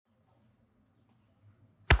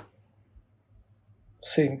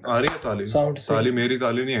Sink आ रही है ताली? साउंड ताली मेरी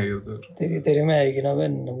ताली नहीं आई उधर। तेरे में आएगी ना बे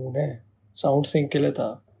नमूने। साउंड सिंक के लिए था।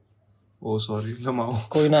 ओ सॉरी लमाओ।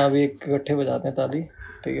 कोई ना, अभी इकट्ठे बजाते हैं ताली,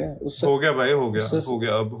 ठीक है? उससे हो गया भाई, हो गया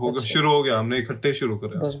अब हो गया, शुरू हो गया, हमने इकट्ठे शुरू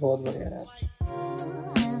करा। बस बहुत बढ़िया यार।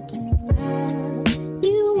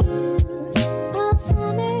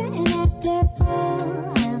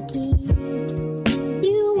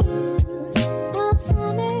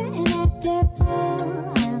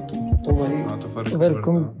 तो भाई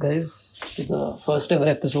welcome guys to the first ever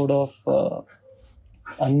episode of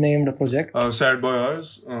unnamed project, sad boy hours.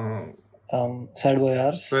 sad boy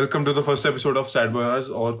hours. Welcome to the first episode of sad boy hours.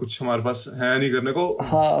 और कुछ हमारे पास है नहीं करने को।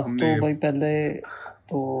 हाँ तो भाई पहले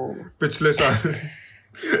तो पिछले साल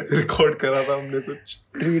रिकॉर्ड करा था हमने कुछ।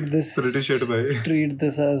 Treat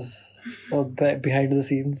this as behind the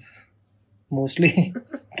scenes mostly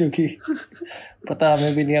क्योंकि पता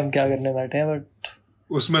हमें भी नहीं हम क्या करने बैठे हैं, बट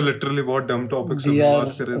उसमें लिटरली बहुत डम टॉपिक्स हम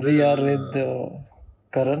बात कर रहे थे। We are with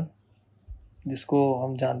Karan, जिसको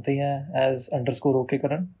हम जानते हैं as _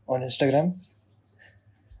 Karan on Instagram,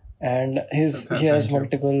 and he has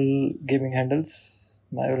multiple gaming handles.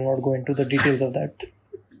 I will not go into the details of that.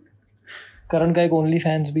 Karan का एक only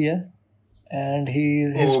fans भी है, and his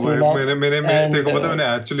मैंने को पता,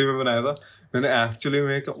 मैंने एक्चुअली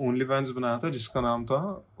में एक ओनली फैंस बनाया था जिसका नाम था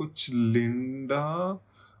कुछ लिंडा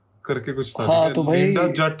करके कुछ था। हाँ तो भाई लिंडा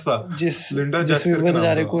जट था, जिस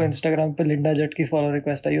बेचारे को इंस्टाग्राम पे लिंडा जट की फॉलो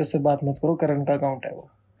रिक्वेस्ट आई, उससे बात मत करो, करण का अकाउंट है वो,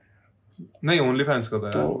 नहीं ओनली फैंस का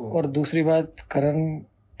था तो। और दूसरी बात, करण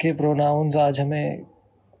के प्रोनाउंस आज हमें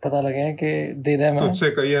पता लगे हैं कि दे देम है। तुझसे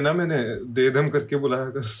कही है ना मैंने, दे देम करके बुलाया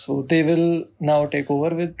कर। सो they will now take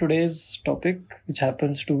over with today's topic which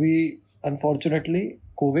happens to be unfortunately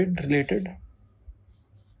Covid related.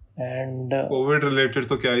 And Covid related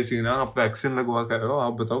तो क्या ही सीन है, आप वैक्सीन लगवा के आए हो,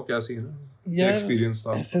 आप बताओ क्या सीन है, क्या एक्सपीरियंस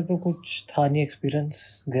था? ऐसे तो कुछ था नहीं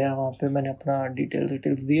एक्सपीरियंस, गया वहाँ पे, मैंने अपना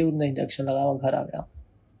डिटेल्स दिए, उन्हें इंजेक्शन लगाया, घर आ गया।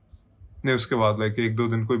 नहीं उसके बाद लाइक 1-2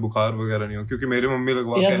 दिन कोई बुखार वगैरह नहीं हो, क्योंकि मेरी मम्मी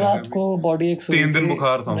लगवा के यार रात को बॉडी एक 3 दिन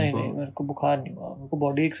बुखार था। नहीं मेरे को बुखार नहीं हुआ, मेरे को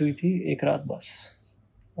बॉडी एक हुई थी एक रात बस,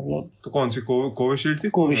 मतलब। तो कौन सी कोविशील्ड थी?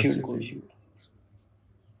 कोविशील्ड।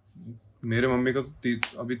 मेरे मम्मी का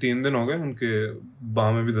तो अभी 3 दिन हो गए, उनके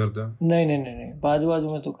बाह में भी दर्द है। नहीं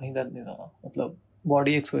बाजू में तो कहीं दर्द नहीं था, मतलब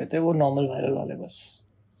बॉडी एक्स हुए थे, वो नॉर्मल वायरल वाले बस।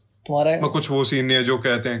 तुम्हारा कुछ वो सीन नहीं है जो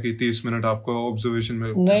कहते हैं कि 30 मिनट आपको ऑब्जर्वेशन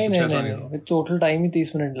में? नहीं टोटल टाइम ही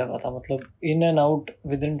 30 मिनट लगा था, मतलब in and out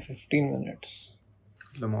with in 15 minutes.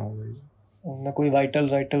 उन्होंने कोई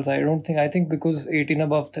vitals I think because 18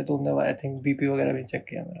 above थे तो उन्होंने आई थिंक बीपी वगैरह भी चेक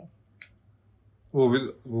किया मेरा।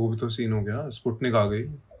 वो भी तो सीन हो गया, स्पुतनिक आ गई।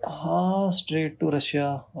 हाँ स्ट्रेट टू रशिया,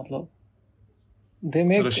 मतलब they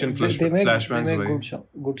make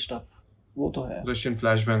good stuff, वो तो है। रशियन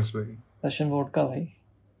फ्लैशबैंक्स भाई, रशियन वोडका भाई,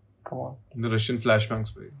 come on, the Russian flashbangs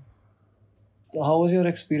भाई। तो how was your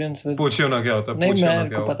experience with? पूछियो ना क्या होता है, नहीं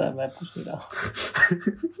मेरे को पता है, मैं पूछ नहीं रहा।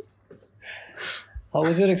 How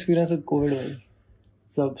was your experience with COVID भाई?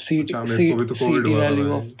 मतलब CT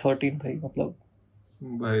value of 13 भाई, मतलब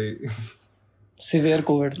भाई सिवियर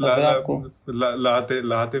कोविड था सर आपको?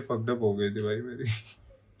 लाते फक्ड अप हो गई थी भाई मेरी।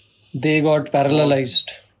 They got paralyzed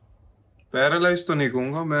तो नहीं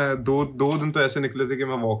कहूंगा मैं, 2 दिन तो ऐसे निकले थे कि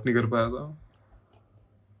मैं वॉक नहीं कर पाया था।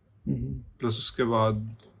 प्लस उसके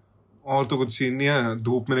बाद और तो कुछ सीन नहीं है,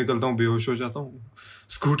 धूप में निकलता हूँ बेहोश हो जाता हूँ।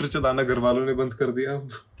 स्कूटर चलाना घर वालों ने बंद कर दिया।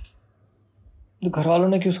 तो घर वालों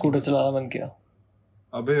ने क्यों स्कूटर चलाना बंद किया?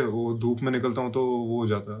 अबे वो धूप में निकलता हूँ तो वो हो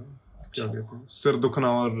जाता है, क्या कहते हैं, सिर दुखना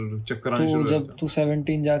और चक्कर आने शुरू हो जाते हैं। जब तू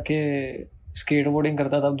 17 जाके स्केटबोर्डिंग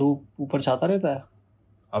करता तब धूप ऊपर छाता रहता है?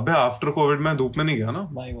 अबे आफ्टर कोविड में धूप में नहीं गया ना।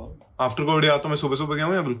 माय गॉड, आफ्टर कोविड या तो मैं सुबह गया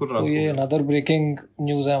हूँ या बिल्कुल रात को। ये अनदर ब्रेकिंग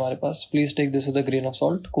न्यूज़ है हमारे पास, please take this with a grain of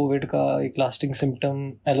salt. Covid का एक लास्टिंग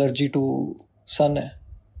सिम्टम एलर्जी टू सन है।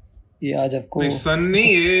 ये आज आपको सन नहीं,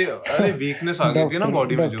 ये अरे वीकनेस आ गई थी ना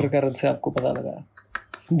बॉडी में, जो डॉक्टर करण से आपको पता लगा आ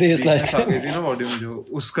गई थी ना बॉडी में, जो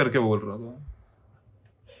उस करके बोल रहा था।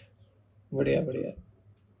 बढ़िया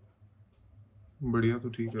तो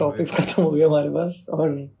ठीक है, टॉपिक्स खत्म हो गए हमारे पास।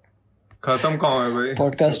 और खत्म कहाँ है भाई,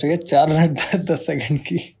 पॉडकास्ट हो गया 4 मिनट 10 सेकंड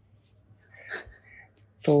की।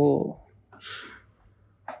 तो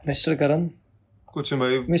मिस्टर करण, कुछ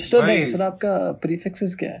भाई मिस्टर नहीं सर, आपका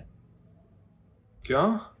प्रीफिक्सेस क्या है? क्या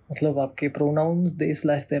मतलब आपके प्रोनाउंस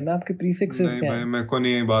दे/them में आपके प्रीफिक्सेस क्या है? भाई मेरे को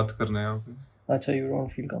नहीं बात करना है यहाँ पे। अच्छा, यू डोंट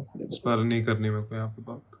फील कंफर्टेबल, इस पर नहीं करनी मेरे को यहाँ पे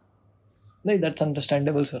बात। नहीं दैट्स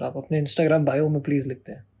अंडरस्टैंडेबल सर, आप अपने इंस्टाग्राम बायो में प्लीज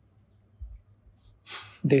लिखते हैं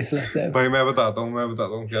दे/them। भाई मैं बताता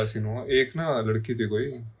हूँ क्या सीन हुआ। एक ना लड़की थी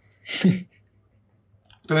कोई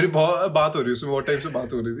तो मेरी बहुत बात हो रही, उसमें बहुत टाइम से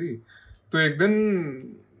बात हो रही थी। तो एक दिन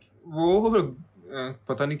वो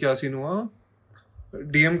पता नहीं क्या सीन हुआ,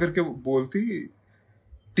 डीएम करके बोलती,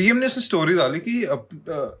 टीएम ने उसने स्टोरी डाली कि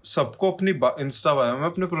सबको अपनी इंस्टा बायो में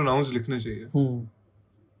अपने प्रोनाउंस लिखने चाहिए।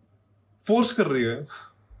 फोर्स कर रही है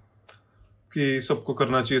कि सबको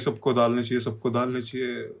करना चाहिए, सबको डालने चाहिए, सबको डालने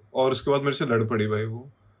चाहिए। और उसके बाद मेरे से लड़ पड़ी भाई वो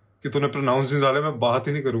कि तूने प्रोनाउंस नहीं डाले, मैं बात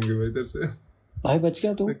ही नहीं करूंगी भाई तेरे से। भाई बच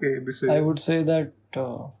गया तू? आई वुड से दैट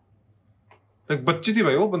एक बच्ची थी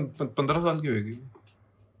भाई वो, 15 साल की होगी,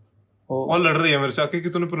 और लड़ रही है मेरे से आके कि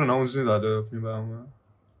तूने प्रोनाउंस नहीं डाले अपनी बायो में।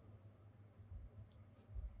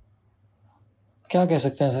 क्या कह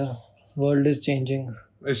सकते हैं सर, वर्ल्ड इज चेंजिंग।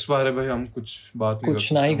 इस बारे भाई हम कुछ बात नहीं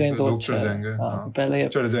कुछ ना ही कहीं तो अच्छा चढ़ जाएंगे। हाँ, पहला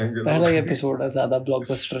ही एपिसोड है, ज्यादा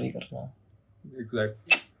ब्लॉकबस्टर नहीं करना।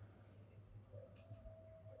 एग्जैक्टली।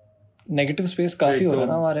 नेगेटिव स्पेस काफी हो रहा है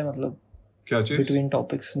ना हमारे, मतलब क्या चीज? बिटवीन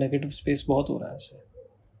टॉपिक्स नेगेटिव स्पेस बहुत हो रहा है ऐसे,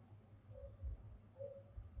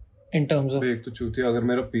 इन टर्म्स ऑफ। एक तो चूतिया, अगर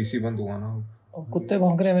मेरा पीसी बंद हुआ ना, कुत्ते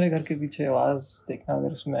भौंक रहे हैं मेरे घर के पीछे, आवाज देखना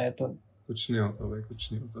अगर उसमें आए तो। कुछ नहीं होता भाई,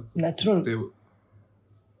 कुछ नहीं होता, नेचुरल।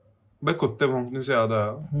 भाई कुत्ते भौंकने से याद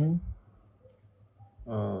आया,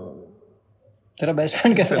 तेरा बेस्ट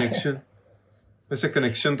फ्रेंड कैसा है? कनेक्शन, वैसे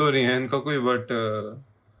कनेक्शन तो नहीं है इनका कोई, बट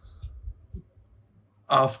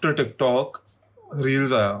आफ्टर टिकटॉक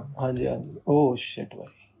रील्स आया। हाँ जी हाँ जी। ओह शिट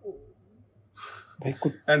भाई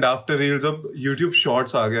एंड आफ्टर रील्स अब यूट्यूब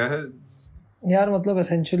शॉर्ट्स आ गया है यार। मतलब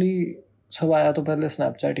एसेंशियली सब आया तो पहले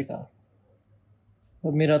स्नैपचैट ही था,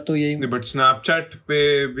 और मेरा तो यही, बट स्नैपचैट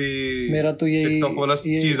पे भी मेरा तो यही टिकटॉक वाला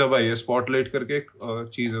चीज अब आई है, स्पॉटलाइट करके एक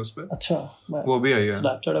चीज है उस पे। अच्छा, वो भी आई है।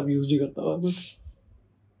 स्नैपचैट अब यूज ही करता हूं, बट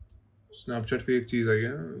स्नैपचैट पे एक चीज आई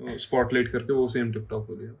है स्पॉटलाइट करके, वो सेम टिकटॉक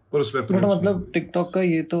वाली है, पर उस पे मतलब टिकटॉक का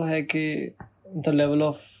ये तो है कि the level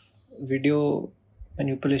of video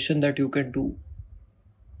manipulation that you can do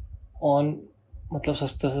on, मतलब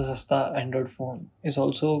सस्ता से सस्ता Android phone is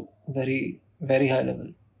also very very high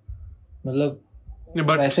level. मतलब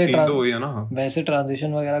वैसे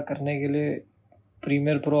ट्रांजिशन वगैरह करने के लिए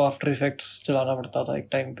प्रीमियर प्रो, आफ्टर इफेक्ट्स चलाना पड़ता था एक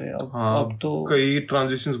टाइम पे। अब तो कई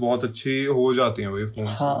ट्रांजिशंस बहुत अच्छी हो जाती हैं भाई फोन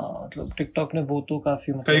से। हाँ, मतलब टिकटॉक ने वो तो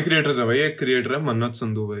काफी, मतलब कई क्रिएटर्स है भाई, एक क्रिएटर है मन्नत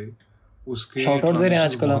संधू भाई, उसके शॉर्ट आउट दे रहे हैं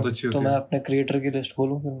आजकल। तो मैं अपने क्रिएटर की लिस्ट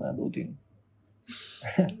खोलूं फिर मैं 2-3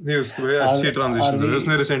 नहीं, उसकी भाई अच्छी ट्रांजिशन है।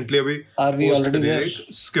 उसने रिसेंटली अभी पोस्ट करी है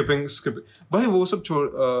स्किपिंग भाई, वो सब छोड़।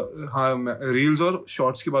 हाँ, मैं रील्स और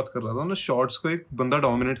शॉर्ट्स की बात कर रहा था ना। शॉर्ट्स को एक बंदा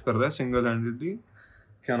डोमिनेट कर रहा है सिंगल हैंडेडली।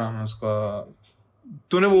 क्या नाम है उसका?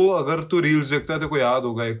 तूने वो, अगर तू रील्स देखता है तो को याद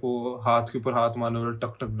होगा, एक वो हाथ के ऊपर हाथ मारने वाला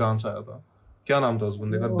टक टक डांस आया था। क्या नाम था उस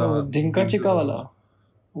बंदे का? धिंका चिका वाला।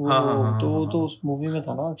 हाँ, तो उस मूवी में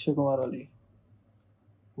था ना अक्षय कुमार वाली।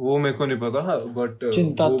 वो मेरे को नहीं पता, बट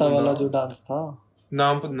चिंताता वाला जो डांस था।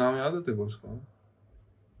 नाम याद है तेरे को उसका?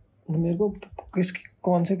 मेरे को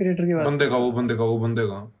कौन से क्रिएटर की बात? बंदे का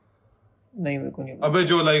नहीं, मेरे को नहीं। अबे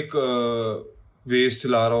जो लाइक वेस्ट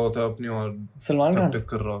ला रहा होता अपनी, और सलमान खान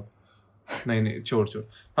कर रहा होता। नहीं छोड़।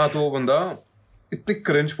 हाँ, तो वो बंदा इतनी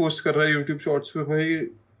क्रिंज पोस्ट कर रहा है यूट्यूब शॉर्ट्स पे भाई,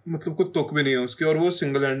 मतलब कुछ तुक भी नहीं है उसकी, और वो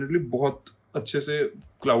सिंगल हैंडेडली बहुत अच्छे से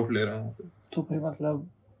क्लाउड ले रहा है वहाँ पे। तो भाई मतलब,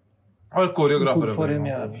 और कोरियोग्राफर है फॉर हिम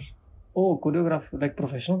यार। ओ, कोरियोग्राफर, लाइक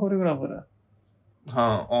प्रोफेशनल कोरियोग्राफर है।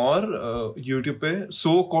 हाँ, और यूट्यूब पे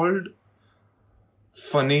सो कॉल्ड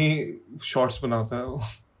फनी शॉर्ट्स बनाता है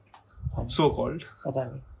वो। सो कॉल्ड पता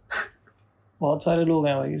नहीं, बहुत सारे लोग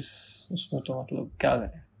हैं भाई उसमें, तो मतलब क्या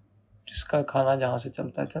करें, जिसका खाना जहाँ से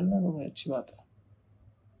चलता है चलना तो भाई अच्छी बात है।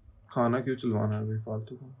 खाना क्यों चलवाना है भाई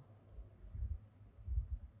फालतू का?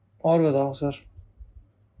 और बताओ सर।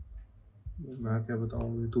 मैं क्या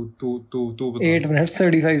बताऊं, तू बता। 8 मिनट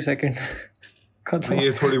 35 सेकंड खत्म।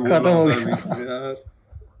 ये थोड़ी खत्म हो गया यार।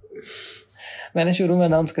 मैंने शुरू में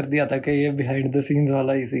अनाउंस कर दिया था कि ये बिहाइंड द सीन्स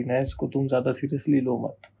वाला ही सीन है, इसको तुम ज्यादा सीरियसली लो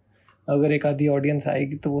मत। अगर एक आधी ऑडियंस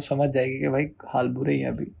आएगी तो वो समझ जाएगी कि भाई हाल बुरे ही है,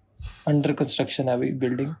 अभी अंडर कंस्ट्रक्शन है अभी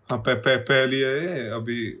बिल्डिंग। हाँ, पहली है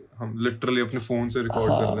अभी, हम लिटरली अपने फोन से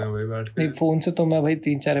रिकॉर्ड कर रहे हैं भाई बैठ के। नहीं, फोन से तो मैं भाई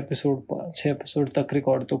 3-4 एपिसोड 6 एपिसोड तक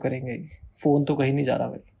रिकॉर्ड तो करेंगे ही। फोन तो कहीं नहीं जा रहा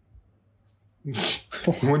भाई।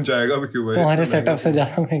 तो फोन जाएगा भी क्यों भाई? तुम्हारे सेटअप से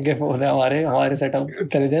ज्यादा महंगे फोन है हमारे सेटअप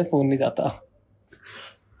चले जाए फोन नहीं जाता।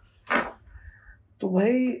 तो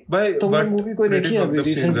भाई तुमने मूवी कोई देखी है अभी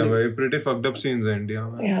रिसेंटली? भाई प्रीटी फक्ड अप सीन्स है इंडिया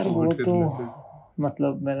में यार। वो तो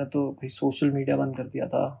मतलब मैंने तो भाई सोशल मीडिया बंद कर दिया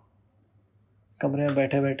था कमरे में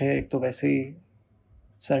बैठे बैठे। एक तो वैसे ही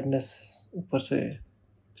सैडनेस, ऊपर से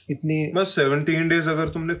इतनी। बस 17 डेज अगर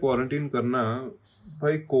तुमने क्वारंटीन करना है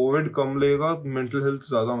भाई, कोविड कम लेगा, मेंटल हेल्थ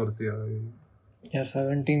ज्यादा मरती है यार।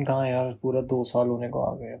 17 कहाँ यार, पूरा 2 साल होने को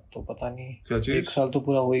आ गए अब तो। पता नहीं क्या चीज? 1 साल तो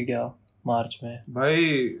पूरा हो ही गया मार्च में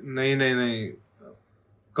भाई। नहीं,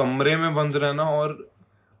 कमरे में बंद रहना और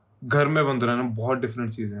घर में बंद रहना बहुत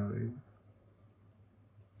डिफरेंट चीजें हैं भाई।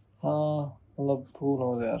 हाँ, मतलब who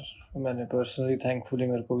knows यार, मैंने पर्सनली थैंकफुली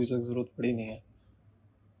मेरे को भी जरूरत पड़ी नहीं है।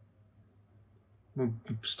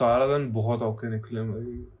 17 दिन बहुत औखे निकले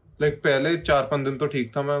भाई। लाइक पहले 4-5 दिन तो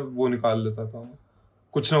ठीक था, मैं वो निकाल लेता था,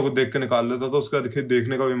 कुछ ना कुछ देख के निकाल लेता था, उसके बाद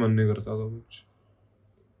देखने का भी मन नहीं करता था कुछ।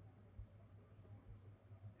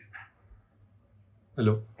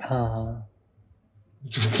 हेलो। हाँ हाँ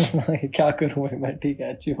क्या करूँ मैं, ठीक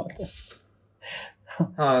है, अच्छी बात है।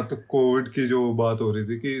 हाँ, तो कोविड की जो बात हो रही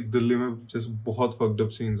थी कि दिल्ली में जैसे बहुत फक्ड अप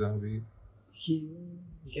सीन्स हैं अभी।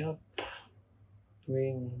 Yep. I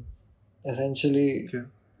mean, essentially क्या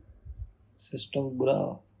सिस्टम बुरा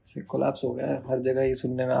से कोलैप्स हो गया है, हर जगह ही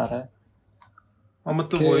सुनने में आ रहा है। हाँ,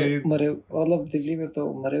 मतलब वही मरे, मतलब दिल्ली में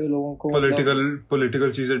तो मरे हुए लोगों को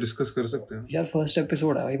पॉलिटिकल चीजें डिस्कस कर सकते हैं यार। फर्स्ट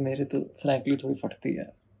एपिसोड है भाई, मेरे तो फ्रैंकली थोड़ी फटती है।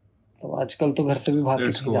 तो आजकल तो घर से भी भाग के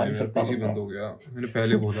नहीं जा सकता, पीसी बंद हो गया, मैंने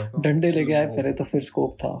पहले बोला था। डंडे लेके आए पहले तो, फिर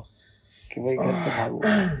स्कोप था कि भाई घर से भागो।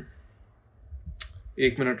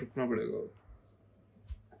 1 मिनट रुकना पड़ेगा।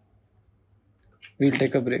 We'll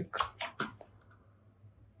take a break.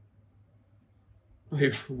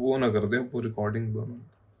 वो ना कर दे, वो रिकॉर्डिंग बंद।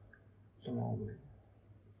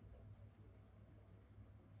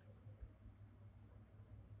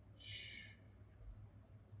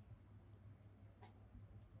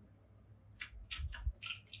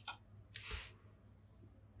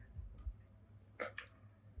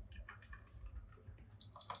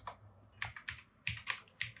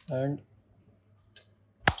 एंड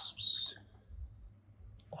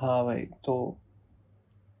हाँ भाई, तो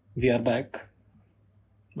वी आर बैक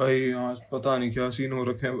भाई। आज पता नहीं क्या सीन हो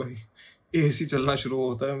रखे हैं भाई, एसी चलना शुरू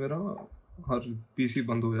होता है मेरा, हर पीसी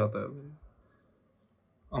बंद हो जाता है भाई।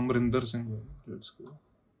 अमरिंदर सिंह भाई, लेट्स गो।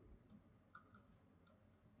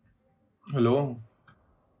 हेलो,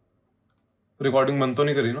 रिकॉर्डिंग बंद तो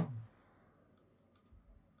नहीं करी ना?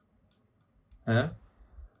 हैं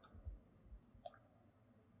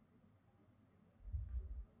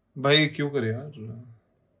भाई, क्यों करे यार?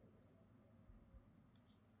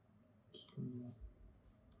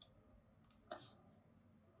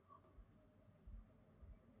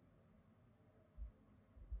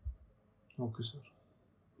 Okay sir.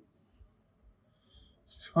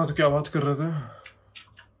 हाँ, तो क्या बात कर रहे थे?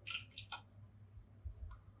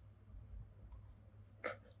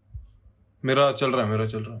 मेरा चल रहा है।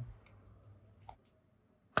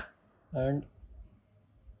 एंड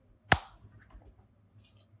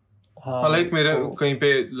हाँ, लाइक मेरे तो कहीं पे,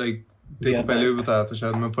 लाइक देखो पहले भी बताया था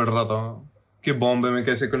शायद, मैं पढ़ रहा था कि बॉम्बे में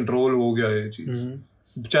कैसे कंट्रोल हो गया ये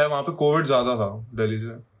चीज। चाहे वहां पे कोविड ज्यादा था दिल्ली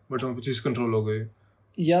से, बट वहां पे चीज कंट्रोल हो गई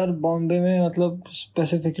यार। बॉम्बे में मतलब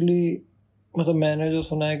स्पेसिफिकली, मतलब मैंने जो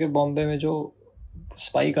सुना है कि बॉम्बे में जो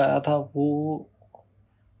स्पाइक आया था वो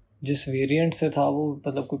जिस वेरिएंट से था, वो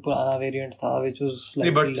मतलब कोई पुराना वेरिएंट था विच वाज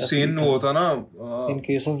नहीं, बट सीन वो था ना इन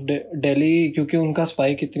केस ऑफ दिल्ली, क्योंकि उनका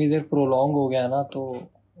स्पाइक इतनी देर प्रोलॉन्ग हो गया ना, तो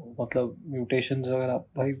मतलब म्यूटेशंस वगैरह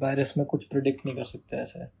भाई, वायरस में कुछ प्रिडिक्ट नहीं कर सकते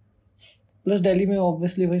ऐसे। प्लस दिल्ली में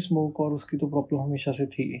ऑब्वियसली भाई स्मोक और उसकी तो प्रॉब्लम हमेशा से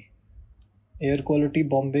थी। एयर क्वालिटी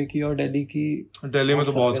बॉम्बे की और दिल्ली की, दिल्ली में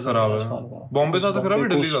तो बहुत खराब है। बॉम्बे ज्यादा खराब है,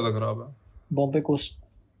 दिल्ली ज्यादा खराब है? बॉम्बे कोस्ट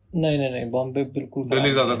नहीं, बॉम्बे बिल्कुल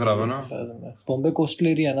दिल्ली ज्यादा खराब है ना। बॉम्बे कोस्टल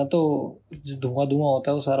एरिया है ना, तो धुआं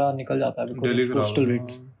होता है वो सारा निकल जाता है because of coastal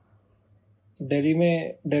winds. Delhi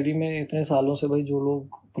में इतने सालों से भाई जो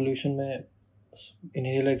लोग पोल्यूशन में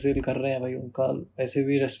इनहेल एक्सेल कर रहे हैं भाई, उनका ऐसे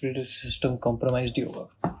भी रेस्पिरेटरी सिस्टम कॉम्प्रोमाइज्ड ही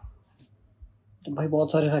होगा। तो भाई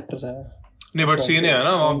बहुत सारे फैक्टर्स हैं। नहीं, बट सीन है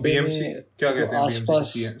ना वहाँ बीएमसी, क्या कहते हैं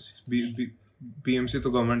आसपास बीएमसी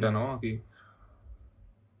तो गवर्नमेंट है ना वहाँ की।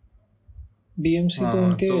 बीएमसी तो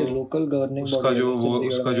उनके लोकल गवर्निंग बॉडी है।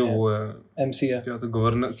 उसका जो वो है एमसी है, क्या, तो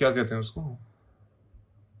गवर्नर क्या कहते हैं उसको,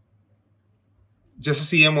 जैसे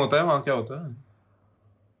सीएम होता है वहाँ, क्या होता है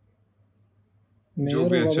जो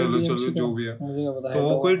भी है, चलो जो भी है, तो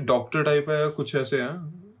वो कोई डॉक्टर टाइप है या कुछ ऐसे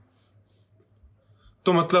है।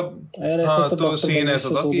 तो मतलब हाँ, तो सीन ऐसा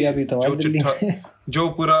था कि जो चिट्ठा, जो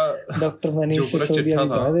पूरा डॉक्टर मनीष सिसोदिया भी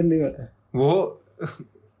था दिल्ली में, वो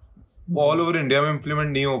ऑल ओवर इंडिया में इम्प्लीमेंट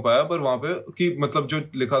नहीं हो पाया, पर वहां पे कि मतलब जो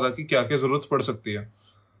लिखा था कि क्या क्या जरूरत पड़ सकती है,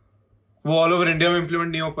 वो ऑल ओवर इंडिया में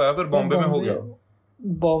इम्प्लीमेंट नहीं हो पाया, पर बॉम्बे में हो गया।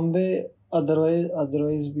 बॉम्बे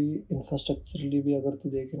अदरवाइज भी इंफ्रास्ट्रक्चरली भी अगर तू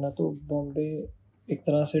देखे ना, तो बॉम्बे एक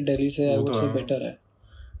तरह से दिल्ली से आई वुड से बेटर है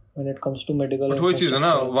when it comes to medical. वही चीज है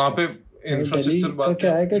ना वहां पे इंफ्रास्ट्रक्चर। बात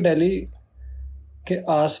क्या है कि दिल्ली के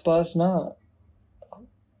आसपास ना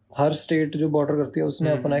हर स्टेट जो बॉर्डर करती है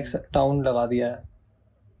उसने अपना एक टाउन लगा दिया है।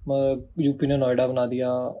 यूपी ने नोएडा बना दिया,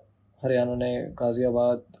 हरियाणा ने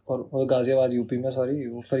गाजियाबाद, और गाजियाबाद यूपी में, सॉरी,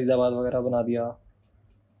 वो फरीदाबाद वगैरह बना दिया।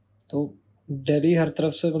 तो दिल्ली हर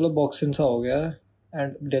तरफ से मतलब बॉक्सिंग सा हो गया है।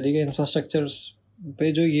 एंड दिल्ली के इंफ्रास्ट्रक्चर्स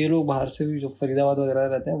पे जो ये लोग बाहर से भी जो फरीदाबाद वगैरह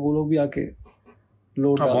रहते हैं वो लोग भी आके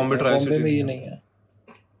लोड डालते हैं। बॉम्बे में ये नहीं है।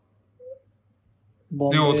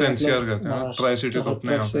 बॉम्बे वो तो एनसीआर कहते हैं, ट्राई सिटी तो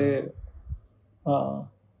अपने यहाँ पे।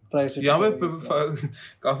 हाँ ट्राई सिटी यहाँ पे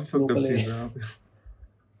काफी फक्ड अप सीन है यहाँ पे।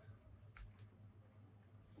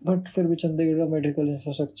 बट फिर भी चंडीगढ़ का medical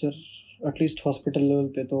infrastructure at least hospital level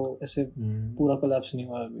पे तो ऐसे पूरा कोलैप्स नहीं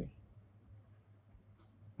हुआ अभी।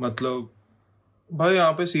 मतलब भाई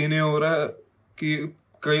यहाँ पे सीन ये हो रहा है कि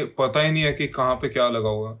कहीं पता ही नहीं है कि कहाँ पे क्या लगा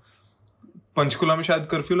हुआ। पंचकुला में शायद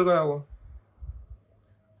कर्फ्यू लगाया हुआ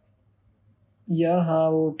या हाँ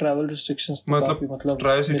वो ट्रैवल रिस्ट्रिक्शंस मतलब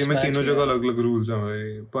ट्राई सिटी में तीनों जगह अलग अलग रूल्स हैं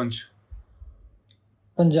भाई।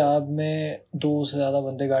 पंजाब में 2 से ज्यादा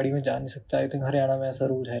बंदे गाड़ी में जा नहीं सकता। आई थिंक हरियाणा में ऐसा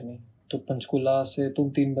रूल है नहीं। तो पंचकुला से तुम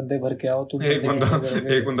 3 बंदे भर के आओ, तुम एक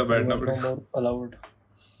बंदा बैठना पड़ेगा अलाउड।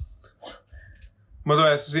 मतलब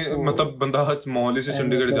ऐसे मतलब बंदा मोहाली से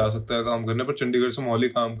चंडीगढ़ जा सकता है काम करने, पर चंडीगढ़ से मोहाली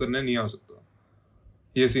काम करने नहीं आ सकता।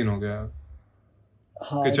 ये सीन हो गया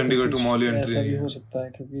हाँ, कि चंडीगढ़ टू मोहाली एंट्री ऐसा भी हो सकता है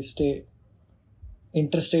क्योंकि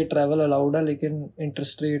इंटरस्टेट ट्रैवल अलाउड है लेकिन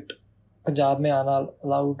इंटरस्टेट पंजाब में आना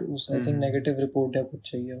अलाउड उस आई थिंक नेगेटिव रिपोर्ट या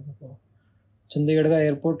कुछ चाहिए उनको। चंडीगढ़ का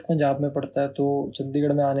एयरपोर्ट पंजाब में पड़ता है तो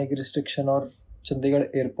चंडीगढ़ में आने की रिस्ट्रिक्शन और चंडीगढ़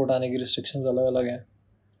एयरपोर्ट आने की रिस्ट्रिक्शंस अलग अलग हैं।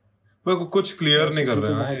 वो कुछ क्लियर नहीं कर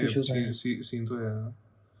रहे हैं सीन तो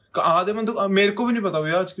यार। आधे में तो मेरे को भी नहीं पता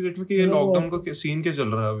भैया आज की डेट में कि ये लॉकडाउन का सीन क्या चल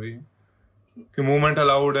रहा है अभी, कि मूवमेंट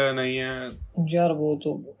अलाउड है नहीं है यार। वो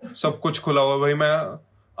तो सब कुछ खुला हुआ भाई। मैं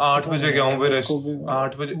 8 बजे गया हूँ भाई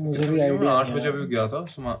 8 बजे भी गया था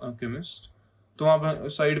केमिस्ट, तो वहाँ पे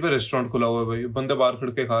साइड पे रेस्टोरेंट खुला हुआ है भाई, बंदे बाहर खड़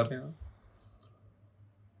के खा रहे हैं।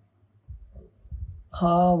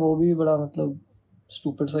 हाँ वो भी बड़ा मतलब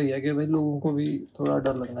स्टूपिड सा ही है कि भाई लोगों को भी थोड़ा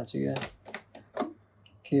डर लगना चाहिए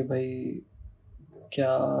कि भाई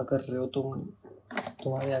क्या कर रहे हो तुम,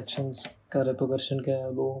 तुम्हारे एक्शंस का रेपरकशन क्या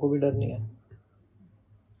है। लोगों को भी डर नहीं है।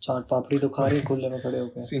 चाट पापड़ी तो खा रहे खुले में खड़े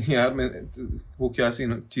होकर यार। वो क्या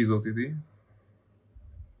चीज होती थी।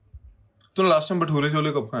 तूने लास्ट टाइम भटूरे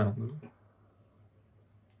छोले कब खाए होंगे?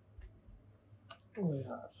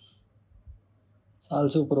 यार साल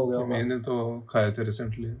से ऊपर हो गया। मैंने तो खाए थे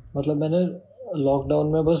रिसेंटली। मतलब मैंने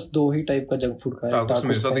लॉकडाउन में बस 2 ही टाइप का जंक फूड खाया। टाकोस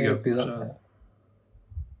मेरे साथ ही गया था।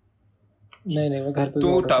 नहीं मैं घर पे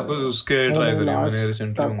तो टाकोस उसके ट्राई करे मैंने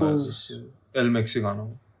रिसेंटली मंगाया। एल मेक्सिकानो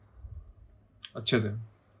अच्छे थे।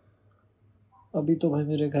 अभी तो भाई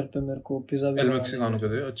मेरे घर पे मेरे को पिज्जा भी एल मेक्सिकानो के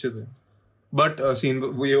थे, अच्छे थे। बट सीन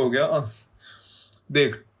वो ये हो गया,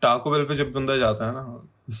 देख टाको बेल पे जब बंदा जाता है ना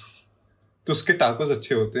तो उसके टाकोस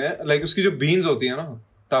अच्छे होते हैं। लाइक उसकी जो बीन्स होती है ना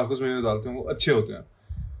टाकोस में डालते हैं वो अच्छे होते हैं।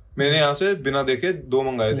 मैंने यहाँ से बिना देखे 2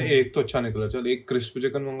 मंगाए थे। एक तो अच्छा निकला, चल एक क्रिस्प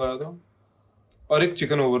चिकन मंगाया था और एक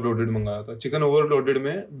चिकन ओवरलोडेड मंगाया था। चिकन ओवरलोडेड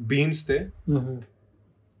में बीन्स थे,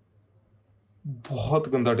 बहुत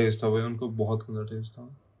गंदा टेस्ट था भाई उनको, बहुत गंदा टेस्ट था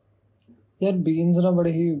यार। बीन्स ना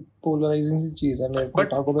बड़े ही पोलराइजिंग सी चीज है। मेरे को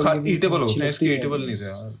टाको बेल ईटेबल होते हैं, इसके ईटेबल नहीं थे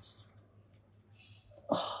यार।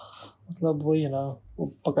 मतलब वही है ना, वो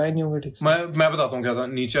पकाए नहीं होंगे ठीक से। मैं बताता हूँ क्या था।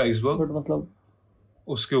 नीचे आइसबर्ग, बट मतलब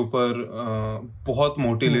उसके ऊपर बहुत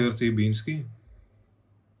मोटी लेयर थी बीन्स की,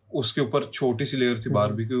 उसके ऊपर छोटी सी लेयर थी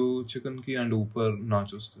बारबेक्यू चिकन की, एंड ऊपर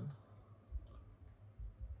नाचोस थे।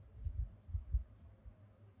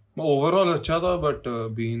 ओवरऑल अच्छा था बट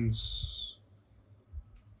बीन्स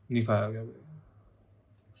नहीं खाया गया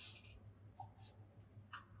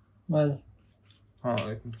भाई। हाँ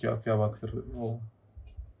क्या बात कर रहे हो?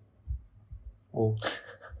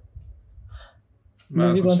 मैं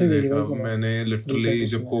कुछ नहीं देख रहा। मैंने लिटरली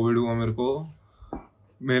जब कोविड हुआ मेरे को,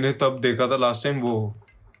 मैंने तब देखा था लास्ट टाइम वो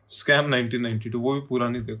स्कैम 1992, वो भी पूरा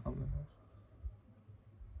नहीं देखा मैंने।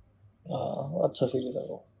 अच्छा सीरीज है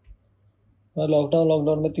वो। मैं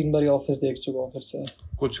लॉकडाउन में 3 बार ऑफिस देख चुका हूँ फिर से।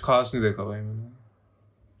 कुछ खास नहीं देखा भाई मैंने।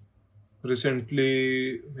 रिसेंटली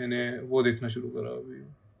मैंने वो देखना शुरू करा अभी,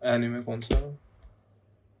 एनिमे कौन सा,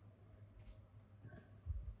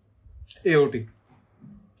 AOT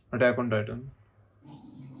attack on Titan.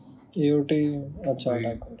 AOT अच्छा,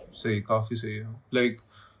 अटैक ऑन टाइटन सही, काफी सही है। लाइक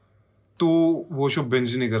तू वो शो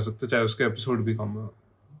बिंज नहीं कर सकता चाहे उसके एपिसोड भी कम है।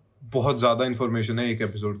 बहुत ज्यादा इंफॉर्मेशन है एक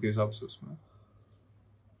एपिसोड के हिसाब से उसमें।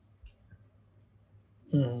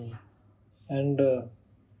 एंड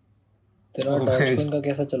तेरा डॉजकॉइन का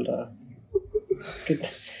कैसा चल रहा है?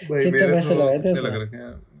 कितने पैसे लगाए थे उसमें? लग रखे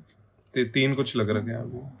हैं 3 कुछ लग रखे हैं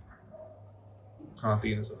अभी। हाँ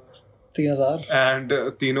 3,000 एंड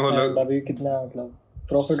तीनों अलग। अभी कितना मतलब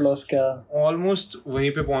प्रॉफिट लॉस क्या? ऑलमोस्ट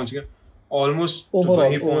वहीं पे पहुंच गया। ऑलमोस्ट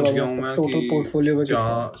वहीं पहुंच गया हूँ मैं टोटल पोर्टफोलियो में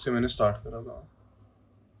जहाँ से मैंने स्टार्ट करा था।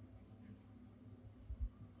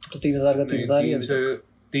 तो 3,000 का 3,000 ही है।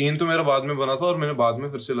 3 तो मेरा बाद में बना था और मैंने बाद में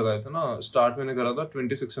फिर से लगाया था ना. स्टार्ट मैंने करा था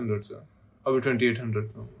 2600 से, अभी 2800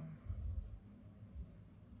 पे.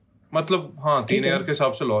 मतलब हाँ 3000 के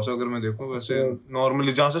हिसाब से लॉस है अगर मैं देखूं. वैसे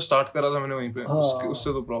नॉर्मली जहाँ से स्टार्ट करा था मैंने वहीं पे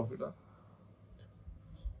उससे तो प्रॉफिट है.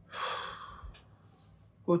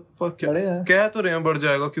 क्या तो रहे हैं बढ़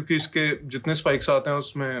जाएगा क्योंकि इसके जितने स्पाइक्स आते हैं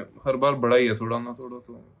उसमें हर बार बढ़ा ही है थोड़ा ना थोड़ा.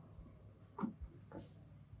 तो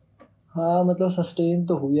हाँ मतलब सस्टेन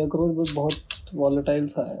तो हुई है ग्रोथ, बस बहुत वॉलेटाइल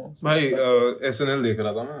सा है भाई. SNL देख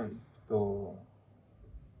रहा था मैं तो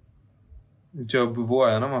जब वो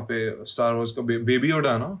आया ना वहाँ पे स्टार वॉर्स का बेबी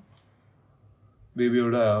योडा है ना, बेबी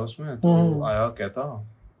योडा आया उसमें तो आया कहता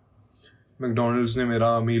मैकडॉनल्ड्स ने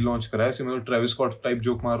मेरा मील लॉन्च कराया. ऐसे मतलब ट्रेविस स्कॉट टाइप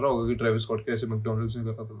जोक मार रहा होगा कि ट्रेविस स्कॉट के ऐसे मैकडॉनल्ड्स ने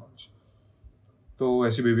करा था लॉन्च. तो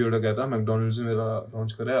ऐसे बेबी योडा कहता मैकडॉनल्ड्स ने मेरा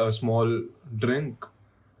लॉन्च कराया, a small drink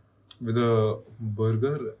with a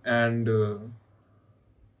burger and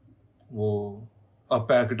वो a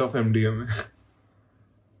packet of MDMA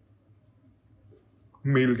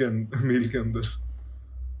meal के अंदर.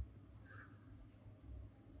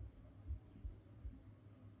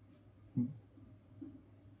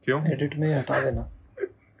 क्यों एडिट में हटा देना.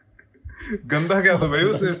 गंदा क्या था भाई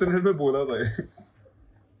उसने SNL में बोला था ये.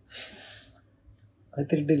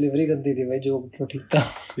 तेरी डिलीवरी गंदी थी भाई, जो तो ठीक था.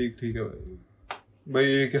 ठीक है भाई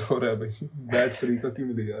ये क्या हो रहा है भाई. बैड फ्री का क्यों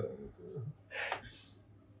मिल जा रहा है.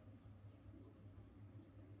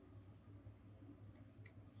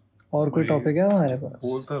 और कोई टॉपिक है हमारे पास?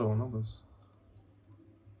 बोलता रहो ना बस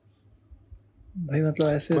भाई. मतलब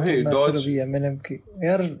ऐसे तो मैं फिर अभी एमएनएम की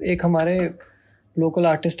यार एक हमारे लोकल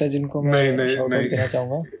आर्टिस्ट है जिनको मैं शाउट आउट देना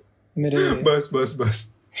चाहूंगा. मेरे बस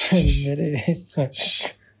मेरे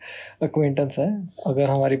अक्वेंटेंस है. अगर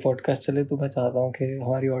हमारी पॉडकास्ट चले तो मैं चाहता हूँ कि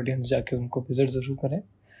हमारी ऑडियंस जाके उनको विजिट ज़रूर करें.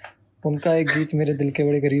 उनका एक गीत मेरे दिल के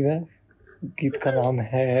बड़े करीब है. गीत का नाम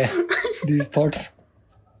है दीज थॉट्स.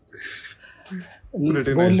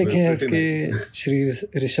 बोल लिखे हैं इसके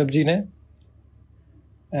श्री ऋषभ जी ने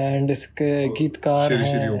एंड इसके गीतकार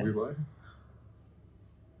हैं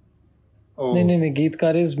नहीं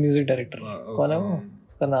गीतकार इज म्यूजिक डायरेक्टर. कौन है वो?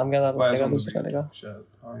 उसका नाम क्या था? दूसरा लेगा.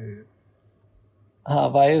 हाँ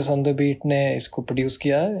वाइज ऑन द बीट ने इसको प्रोड्यूस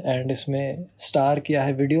किया है एंड इसमें स्टार किया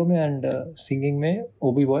है वीडियो में एंड सिंगिंग में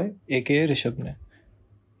ओबी बॉय एके ऋषभ ने.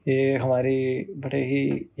 ये हमारी बड़े ही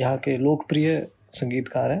यहाँ के लोकप्रिय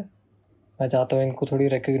संगीतकार हैं. मैं चाहता हूँ इनको थोड़ी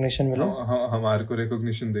रिकॉग्निशन मिले. हमारे को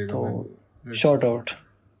रिकॉग्निशन देगा तो शॉर्ट आउट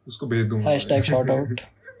उसको भेज दूंगा. #Shout out.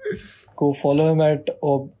 Go follow him at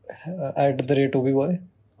 @obiboy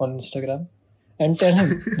on Instagram and tell him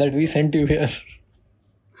that we sent you here.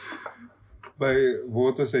 भाई वो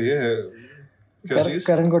तो सही है. क्या चीज?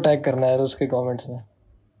 करण को टैग करना है उसके कमेंट्स में.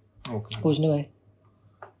 ओके पूछने भाई.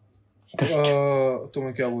 तो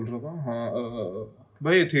मैं क्या बोल रहा था. हाँ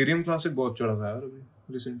भाई एथेरियम क्लासिक बहुत चढ़ा था यार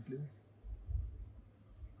अभी रिसेंटली.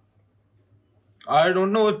 आई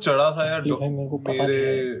डोंट नो वो चढ़ा था यार. मेरे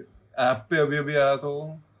ऐप पे अभी आया था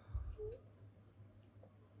वो,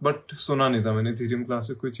 बट सुना नहीं था मैंने. एथेरियम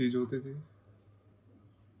क्लासिक कोई चीज होती थी?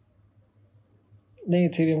 नहीं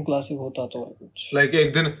एथेरियम क्लासिक होता तो है कुछ. लाइक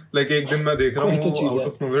एक दिन मैं देख रहा हूँ आउट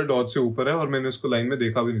ऑफ नोवेयर डॉज से ऊपर है और मैंने उसको लाइन में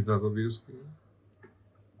देखा भी नहीं था कभी उसके.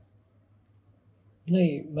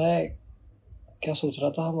 नहीं मैं क्या सोच रहा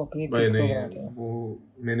था हम अपनी क्रिप्टो बनाते हैं. वो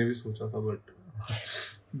मैंने भी सोचा था बट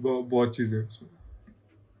बहुत चीजें उसमें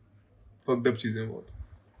फक्ड अप चीजें बहुत.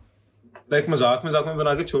 लाइक मजाक में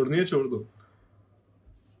बना के छोड़नी है छोड़ दो.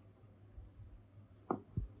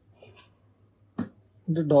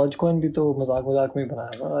 तो डॉज कॉइन भी तो मजाक में बनाया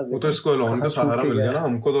था. वो तो इसको एलोन का सहारा मिल गया ना.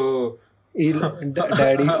 हमको तो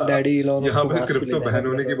डैडी एलोन. यहाँ पे क्रिप्टो बैन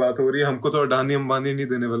होने की बात हो रही है. हमको तो अडानी अंबानी नहीं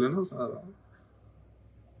देने वाले ना सहारा.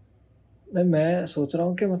 मैं सोच रहा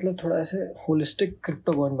हूँ कि मतलब थोड़ा ऐसे होलिस्टिक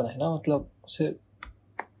क्रिप्टो कॉइन बनाए ना. मतलब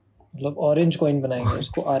ऑरेंज कॉइन बनाएंगे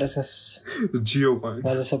उसको RSS जियो कॉइन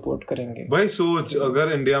वाले सपोर्ट करेंगे. भाई सोच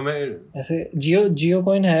अगर इंडिया में ऐसे जियो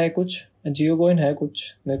कॉइन है कुछ.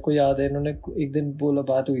 मेरे को याद है इन्होंने एक दिन बोला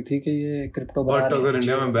बात हुई थी कि ये क्रिप्टो बना रहे हैं. अगर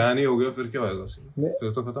इंडिया में बैन ही हो गया फिर क्या होगा?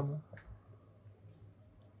 फिर तो खत्म है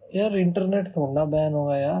यार. इंटरनेट थोड़ा बैन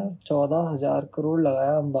होगा यार. 14,000 करोड़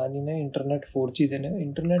लगाया अंबानी ने इंटरनेट 4G देने.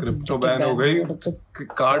 इंटरनेट क्रिप्टो बैन हो गई.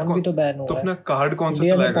 कार्ड भी तो बैन हो. तो अपना कार्ड कौन सा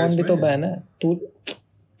चलाएगा इसमें? भी तो बैन है.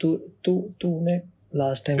 तूने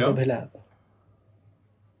लास्ट टाइम कब हिलाया था?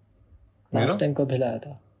 लास्ट टाइम कब हिलाया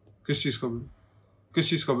था? किस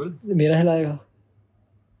चीज का बिल? मेरा हिलाएगा.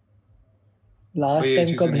 लास्ट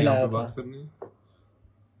टाइम कब हिलाया था?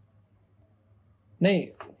 नहीं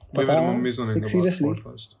पता. मम्मी सुनेंगे सीरियसली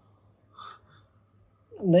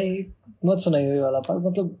नहीं मत सुनाइए वाला पार्ट.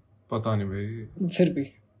 मतलब पता नहीं भाई. फिर भी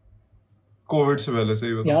कोविड से पहले से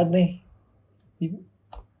ही बता. याद नहीं.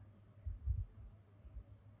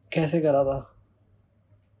 कैसे करा था?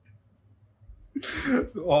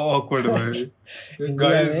 awkward भाई.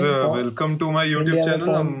 Guys, welcome to my YouTube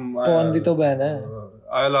channel. Porn भी तो बैन है.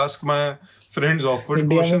 I'll ask my friends awkward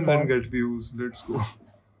questions and get views. Let's go.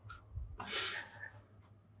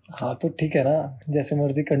 हाँ तो ठीक है ना, जैसे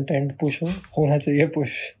मर्जी कंटेंट पुश होना चाहिए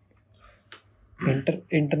पुश.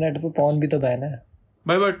 इंटरनेट पे पॉन भी तो बैन है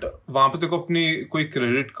भाई. बट वहाँ पे तेको अपनी कोई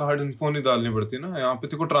क्रेडिट कार्ड इन्फो नहीं डालनी पड़ती ना. यहाँ पे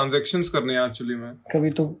तेको ट्रांजैक्शंस करने हैं एक्चुअली में. कभी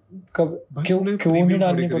तो क्यों नहीं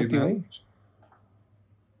डालनी पड़ती भाई?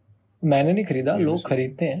 मैंने नहीं खरीदा, लोग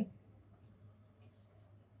खरीदते हैं.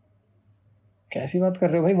 कैसी बात कर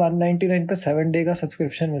रहे हो भाई? 199 पे 7 डे का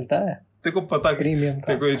सब्सक्रिप्शन मिलता है. तेको पता प्रीमियम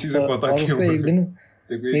का. तेको ये चीजें पता और उसपे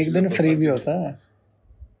एक दिन फ्री भी होता है.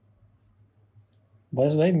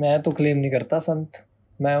 बस भाई मैं तो क्लेम नहीं करता संत.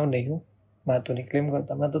 मैं वो नहीं हूँ. मैं तो नहीं क्लेम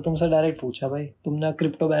करता. मैं तो तुमसे डायरेक्ट पूछा भाई, तुमने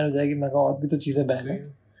क्रिप्टो बैन हो जाएगी, मैं कहा और भी तो चीजें बैन है.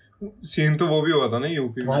 सीन तो वो भी हुआ था ना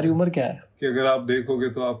यूपी में. तुम्हारी उम्र क्या है कि अगर आप देखोगे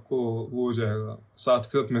तो आपको वो हो जाएगा, साथ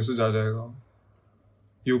के साथ मैसेज आ जाएगा.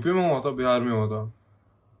 यूपी में हुआ था, बिहार में हुआ था.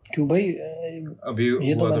 क्यों भाई? अभी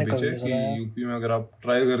ये हुआ तो था पीछे कि यूपी में अगर आप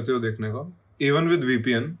ट्राई करते हो देखने का, इवन विद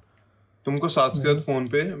वीपीएन, तुमको साथ के साथ फोन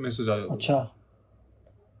पे मैसेज आ जाता. अच्छा,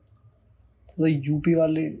 तो यूपी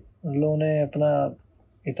वाले लोगों ने अपना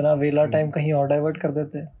इतना वेला टाइम कहीं और डाइवर्ट कर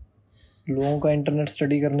देते. लोगों का इंटरनेट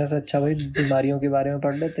स्टडी करने से अच्छा भाई बीमारियों के बारे में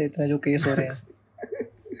पढ़ लेते. इतने जो केस हो रहे हैं,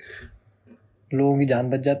 लोगों की जान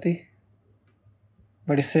बच जाती.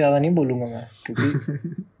 बट इससे ज़्यादा नहीं बोलूँगा मैं,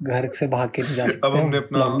 क्योंकि घर से भाग के नहीं जा सकते. अब हमने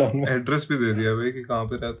अपना एड्रेस भी दे दिया भाई कि कहाँ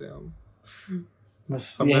पे रहते हैं हम.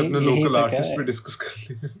 बस हमने अपने लोकल आर्टिस्ट पे डिस्कस कर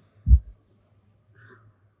लिया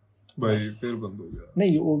भाई. फिर बंद हो गया.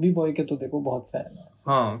 नहीं, ओबी बॉय के तो देखो बहुत फैन है.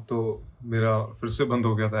 हाँ तो मेरा फिर से बंद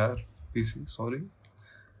हो गया था यार पीसी. सॉरी.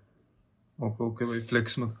 ओके भाई,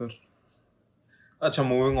 फ्लेक्स मत कर. अच्छा,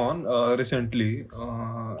 मूविंग ऑन. रिसेंटली,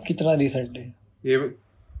 कितना रिसेंटली? ये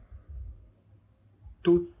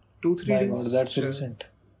 2-3 days. That's recent.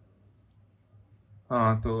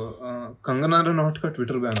 हाँ तो कंगना रनौट का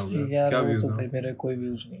ट्विटर बैन हो गया. क्या व्यूज है? मेरे कोई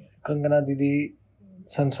व्यूज नहीं है. कंगना दीदी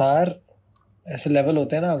संसार ऐसे लेवल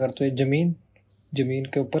होते हैं ना. अगर तो ये जमीन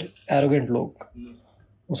के ऊपर एरोगेंट लोग,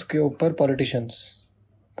 उसके ऊपर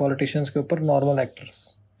पॉलिटिशियंस के ऊपर नॉर्मल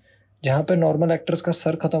एक्टर्स. जहाँ पे नॉर्मल एक्टर्स का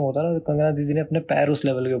सर खत्म होता है ना, कंगना दीदी ने अपने पैर उस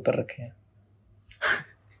लेवल के ऊपर रखे हैं.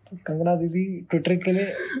 तो कंगना दीदी ट्विटर के लिए,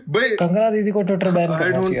 कंगना दीदी को ट्विटर बैन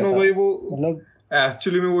करना चाहिए था. मतलब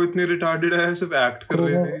एक्चुअली में वो इतनी रिटार्डेड है, सिर्फ एक्ट कर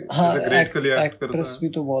रही थी. हाँ, जैसे ग्रेट के लिए एक्ट करता है. एक्ट्रेस भी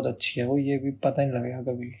तो बहुत अच्छी है वो. ये भी पता नहीं लगेगा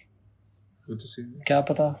कभी. तो क्या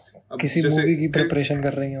पता किसी मूवी की प्रिपरेशन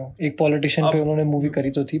कर रही हो. एक पॉलिटिशियन पे उन्होंने मूवी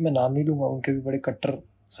करी तो थी, मैं नाम नहीं लूंगा. उनके भी बड़े कट्टर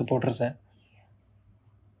सपोर्टर्स हैं.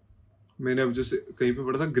 मैंने अब जैसे कहीं पे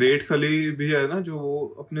पढ़ा था, ग्रेट खली भी है ना, जो वो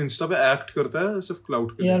अपने इंस्टा पे एक्ट करता है सिर्फ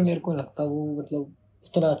क्लाउड के लिए. यार मेरे को लगता वो मतलब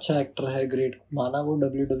उतना अच्छा एक्टर है. ग्रेट माना वो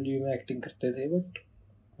WWE में एक्टिंग करते थे, बट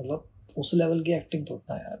मतलब उस लेवल की एक्टिंग तो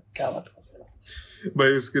होता है यार. क्या बात कर रहे हो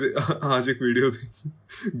भाई. उसके आज एक वीडियो थी,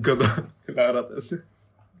 गधा हिला रहा था ऐसे.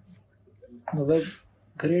 मतलब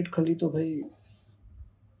ग्रेट खली तो भाई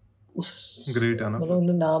उस ग्रेट है ना, मतलब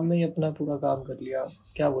उन्होंने नाम में ही अपना पूरा काम कर लिया.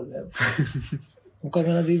 क्या बोल रहे हैं.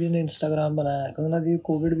 कंगना दीदी ने इंस्टाग्राम बनाया. कंगना दीदी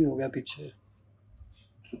कोविड भी हो गया पीछे.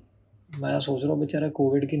 मैं सोच रहा हूँ बेचारा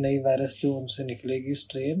कोविड की नई वायरस जो उनसे निकलेगी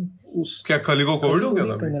स्ट्रेन, उस क्या खली को कोविड हो गया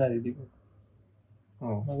था? कंगना दीदी को.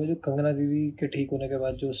 मगर जो कंगना दीदी के ठीक होने के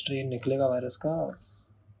बाद जो स्ट्रेन निकलेगा वायरस का,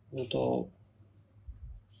 वो तो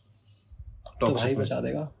भाई बचा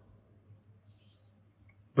देगा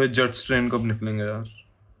भाई. जेट स्ट्रेन कब निकलेंगे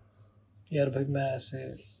यार भाई मैं ऐसे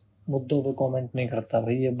मुद्दों पे कमेंट नहीं करता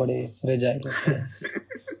भाई. ये बड़े फ्रेजाइल होते हैं.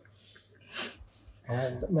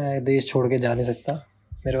 मैं देश छोड़ के जा नहीं सकता.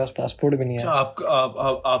 मेरे पास पासपोर्ट भी नहीं है.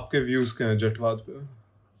 आपके व्यूज क्या हैं जेटवाद पे?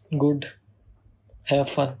 Good. Have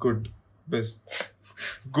fun. Good. Best.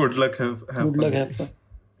 Good luck. Have fun.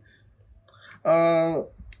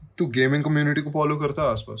 तू गेमिंग कम्युनिटी को फॉलो करता है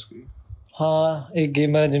आसपास की? हाँ, एक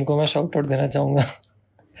गेमर है जिनको मैं शाउट आउट देना चाहूँगा.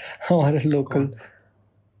 हमारे लोकल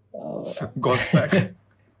गॉडस्टैक.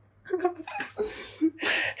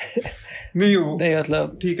 नहीं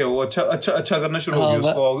मतलब ठीक है, वो अच्छा करना शुरू हो गया.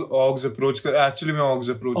 उसको ऑग्स अप्रोच कर. एक्चुअली मैं ऑग्स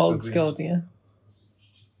अप्रोच कर. ऑग्स क्या होती हैं?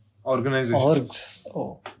 ऑर्गेनाइजेशन. ऑर्ग्स.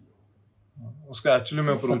 उसका एक्चुअली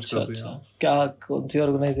मैं अप्रोच कर रही हूँ. क्या कौन सी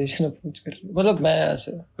ऑर्गेनाइजेशन अप्रोच कर रही है? मतलब मैं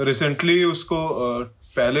ऐसे रिसेंटली उसको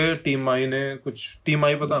पहले टीम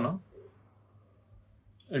आई पता ना,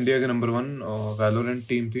 इंडिया के नंबर 1 वैलोरेंट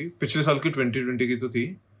टीम थी. पिछले साल की 2020 की तो थी,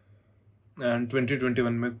 एंड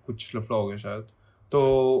 2021 में कुछ लफड़ा हो गया शायद. तो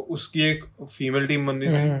उसकी एक फीमेल टीम बननी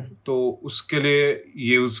थी. तो उसके लिए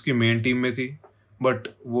ये उसकी मेन टीम में थी, बट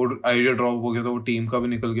वो आइडिया ड्रॉप हो गया था. वो टीम का भी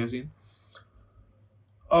निकल गया सीन.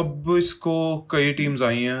 अब इसको कई टीम्स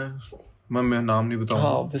आई हैं, मैं नाम नहीं बताऊंगा।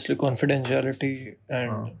 हाँ ऑब्वियसली कॉन्फिडेंशियलिटी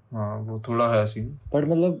एंड हाँ वो थोड़ा है सीन, बट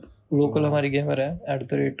मतलब लोकल हमारी गेमर है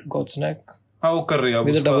 @godsnack, हाँ वो कर रही है, अब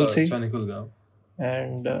With a उसका double C. अच्छा निकल गया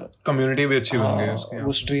एंड कम्युनिटी भी अच्छी बन गई है उसकी।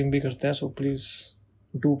 वो स्ट्रीम भी करते हैं, सो प्लीज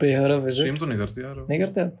डू पे हर अ विजिट। स्ट्रीम तो नहीं करती यार, नहीं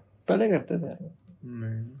करते अब, पहले करते थे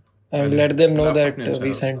नहीं, and let them know laptop that नहीं अच्छा वी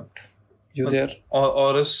है सेंट यू देयर।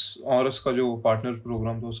 और इसका जो पार्टनर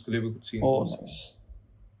प्रोग्राम था उसके लिए भी कुछ scene oh nice.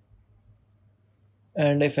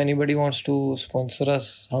 And if anybody wants to sponsor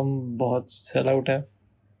अस, हम बहुत सेल आउट है,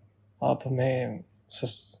 आप हमें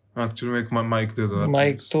एक्चुअली में एक माइक दे दो यार,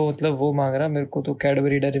 माइक please. तो मतलब वो मांग रहा है मेरे को, तो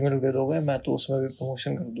कैडबरी डेयरी मिल्क दे दोगे, मैं तो उसमें भी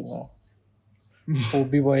प्रमोशन कर दूंगा।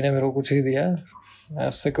 ओबी बॉय ने मेरे को कुछ नहीं दिया, मैं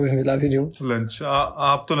उससे कभी मिला भी नहीं हूँ। लंच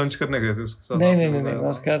आप तो लंच करने गए थे उसके साथ? नहीं मैं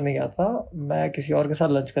उसके साथ नहीं गया था, मैं किसी और के साथ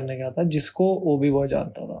लंच करने गया था जिसको ओबी बॉय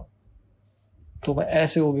जानता था, तो मैं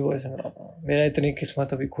ऐसे ओबी बॉय से मिला था। मेरा इतनी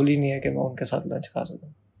किस्मत अभी खुली नहीं है कि मैं उनके साथ लंच खा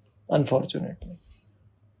सकूँ, अनफॉर्चुनेटली।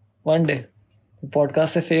 वन डे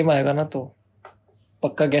पॉडकास्ट से फेम आएगा ना तो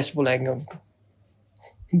पक्का गेस्ट बुलाएंगे उनको,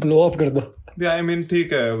 ब्लो अप कर दो। आई मीन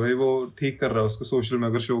ठीक है भाई, वो ठीक कर रहा है उसको सोशल में,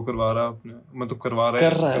 अगर शो करवा रहा है अपने, मतलब करवा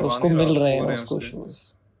रहा है उसको मिल रहे हैं उसको शोज।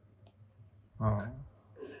 हाँ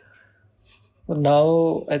now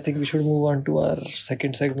I think we should move on to our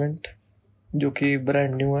second segment, जो कि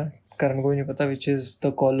ब्रांड न्यू है, करण को भी नहीं पता, which is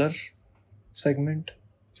the collar segment.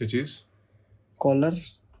 क्या चीज? कॉलर,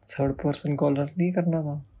 थर्ड पर्सन कॉलर नहीं करना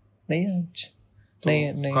था? नहीं है आज? तो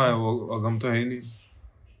नहीं कहाँ है वो? अगम तो है ही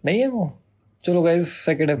नहीं है वो। चलो गाइस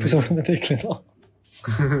सेकंड एपिसोड में देख लेना।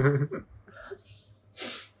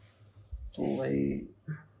 तो भाई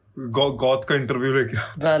गौत का इंटरव्यू लेके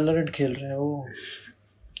वैलोरेंट खेल रहे हैं वो,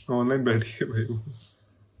 ऑनलाइन बैठी है भाई वो।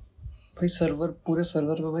 भाई सर्वर, पूरे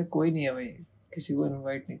सर्वर पे भाई कोई नहीं है भाई, किसी को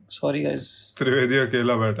इनवाइट नहीं। सॉरी गाइस, त्रिवेदी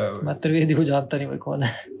अकेला बैठा है। मैं त्रिवेदी को जानता नहीं भाई कौन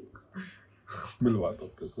है। मिलवा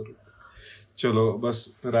दो तो। चलो बस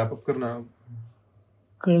रैप अप करना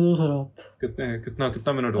कर दो सर आप। कितने हैं,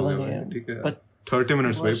 कितना मिनट हो गया भाई? ठीक है 30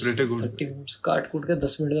 मिनट्स भाई, प्रीटी गुड। 30 मिनट्स काट कूट के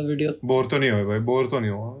 10 मिनट का वीडियो। बोर तो नहीं हुआ भाई? बोर तो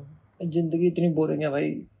नहीं हुआ? जिंदगी इतनी बोरिंग है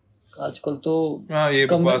भाई आजकल तो। हाँ ये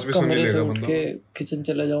बकवास भी सुन ही लेगा बंदा। के किचन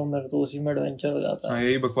चले जाओ, मेरे तो उसी में एडवेंचर हो जाता है। हाँ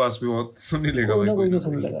यही बकवास भी बहुत सुन ही लेगा भाई, कोई तो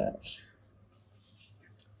सुन लेगा यार।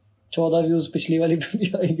 14 व्यूज पिछली वाली पे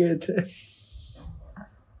भी आ गए थे।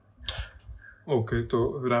 ओके तो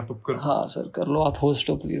रैप अप कर। हाँ सर कर लो, आप होस्ट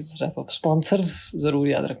हो, प्लीज रैप अप। स्पॉन्सर्स जरूर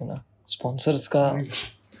याद रखना, स्पॉन्सर्स का।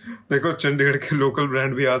 देखो चंडीगढ़ के लोकल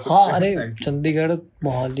ब्रांड भी आ सकते हैं। हैं। अरे चंडीगढ़,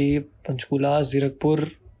 मोहाली, पंचकूला, जीरकपुर,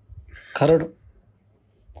 खरड़।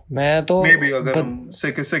 मैं तो मे बी अगर हम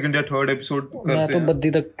सेकंड या थर्ड एपिसोड करते हैं, मैं तो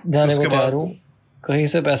बद्दी तक जाने को तैयार हूँ, कहीं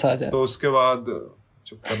से पैसा आ जाए। तो उसके बाद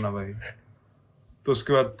चुप करना भाई। तो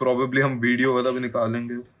उसके बाद प्रोबेबली हम वीडियो वाला भी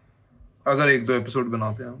निकालेंगे, अगर 1-2 एपिसोड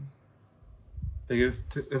बनाते हैं हम।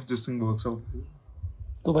 If this thing works out,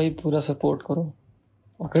 तो भाई पूरा सपोर्ट करो,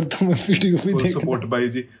 अगर तुम वीडियो भी फुल सपोर्ट भाई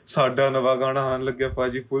जी। साडा नवा गाना आने लग गया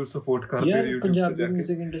पाजी, फुल सपोर्ट कर दे YouTube पे पंजाबी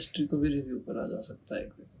म्यूजिक इंडस्ट्री को भी रिव्यू करा जा सकता है।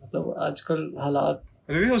 मतलब आजकल हालात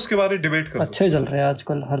रिव्यू उसके बारे में डिबेट कर अच्छे चल रहे हैं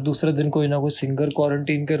आजकल। हर दूसरे दिन कोई ना कोई सिंगर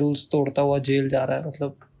क्वारंटीन के रूल्स तोड़ता हुआ जेल जा रहा है।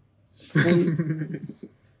 मतलब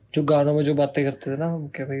जो गानों में जो बातें करते थे ना हम,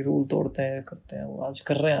 कि भाई रूल तोड़ते हैं करते हैं, वो आज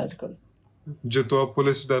कर रहे हैं आजकल। जो तो अब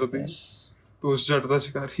पुलिस डरती तो उस जट दा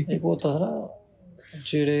शिकारी। एक वो था ना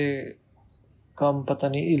जेड़े काम पता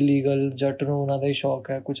नहीं इलीगल जट नु उन्हां दा ही शौक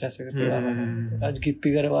है कुछ ऐसे करके। आज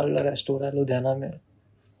गिप्पी गरेवाल अरेस्ट हो रहा है लुधियाना में।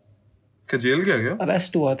 क्या जेल गया?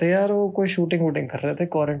 अरेस्ट हुआ था यार, वो कोई शूटिंग वूटिंग कर रहे थे,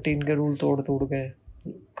 क्वारंटीन के रूल तोड़ के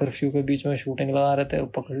कर्फ्यू के बीच में शूटिंग लगा रहे थे,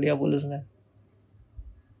 पकड़ लिया पुलिस ने।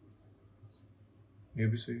 ये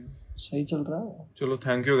भी सही है, सही चल रहा है। चलो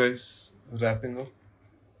thank you guys, wrapping up.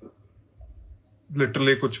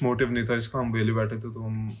 Literally कुछ मोटिव नहीं था इसका, हम वेले बैठे थे तो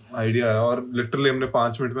हम आइडिया आया और लिटरली हमने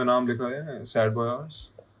 5 मिनट में नाम लिखा है, सैड बॉय आवर्स।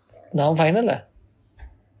 नाम फाइनल है?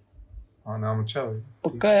 हाँ नाम अच्छा है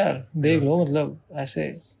पक्का यार, देख लो। मतलब ऐसे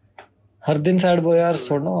हर दिन सैड बॉय आवर्स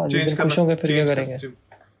छोड़ना, आज दिन खुश होंगे फिर क्या करेंगे?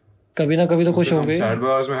 कभी ना कभी तो खुश होंगे। सैड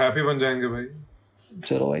बॉय आवर्स में हैप्पी बन जाएंगे भाई।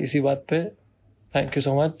 चलो भाई इसी बात पे थैंक यू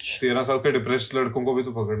सो मच। 13 साल के डिप्रेस्ड लड़कों को भी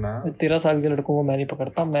तो पकड़ना है। 13 साल के लड़कों को मैं नहीं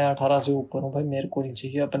पकड़ता, मैं 18 से ऊपर हूँ भाई, मेरे को नहीं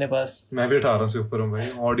चाहिए अपने पास। मैं भी 18 से ऊपर हूँ भाई,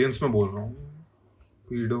 ऑडियंस में बोल रहा हूँ।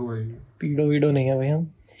 पीडो भाई, पीडो वीडो नहीं है भाई, हम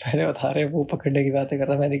पहले बता रहे वो पकड़ने की बातें कर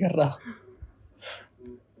रहा, मैं नहीं कर रहा।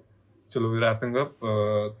 चलो we wrapping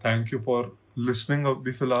up. Thank you for listening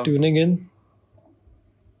अभी फिलहाल, ट्यूनिंग इन।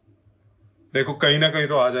 देखो कहीं ना कहीं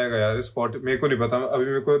तो आ जाएगा यार स्पॉटिफाई, मेरे को नहीं पता, अभी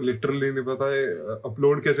मेरे को लिटरली नहीं पता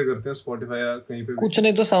अपलोड कैसे करते हैं स्पॉटिफाई या कहीं पे। कुछ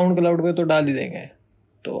नहीं तो साउंड क्लाउड पे तो डाल ही देंगे,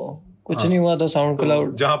 तो कुछ नहीं हुआ तो साउंड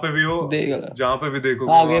क्लाउड जहाँ पे भी हो देगा, जहाँ पे भी देखो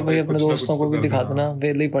आगे भाई अपने दोस्तों को भी दिखा देना।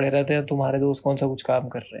 वेले ही पड़े रहते हैं, तुम्हारे दोस्त कौन सा कुछ काम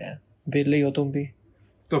कर रहे हैं, वेले ही हो तुम भी।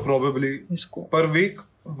 तो प्रोबेबली इसको पर वीक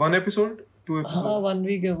 1 एपिसोड 2 एपिसोड। हाँ 1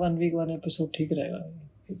 वीक 1 एपिसोड ठीक रहेगा।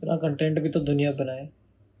 इतना कंटेंट भी तो दुनिया बनाए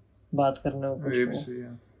बात करने को कुछ।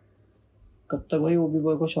 कब तक भाई ओबी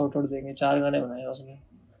बॉय को शॉर्ट आउट देंगे, 4 गाने बनाए उसने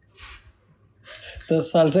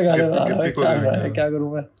 10 साल से गाने बना रहा है, 4 गाने क्या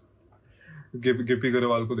करूं मैं। गिप्पी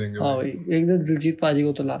गरेवाल को देंगे। हाँ भाई एक दिन दिलजीत पाजी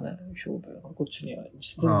को तो लाना है शो पे, और कुछ नहीं है।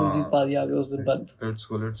 जिस दिन दिलजीत पाजी आ गए उस दिन बंद। लेट्स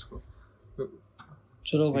गो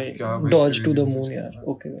चलो भाई, डॉज टू द मून यार।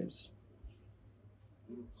 ओके गाइस,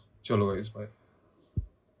 चलो गाइस बाय।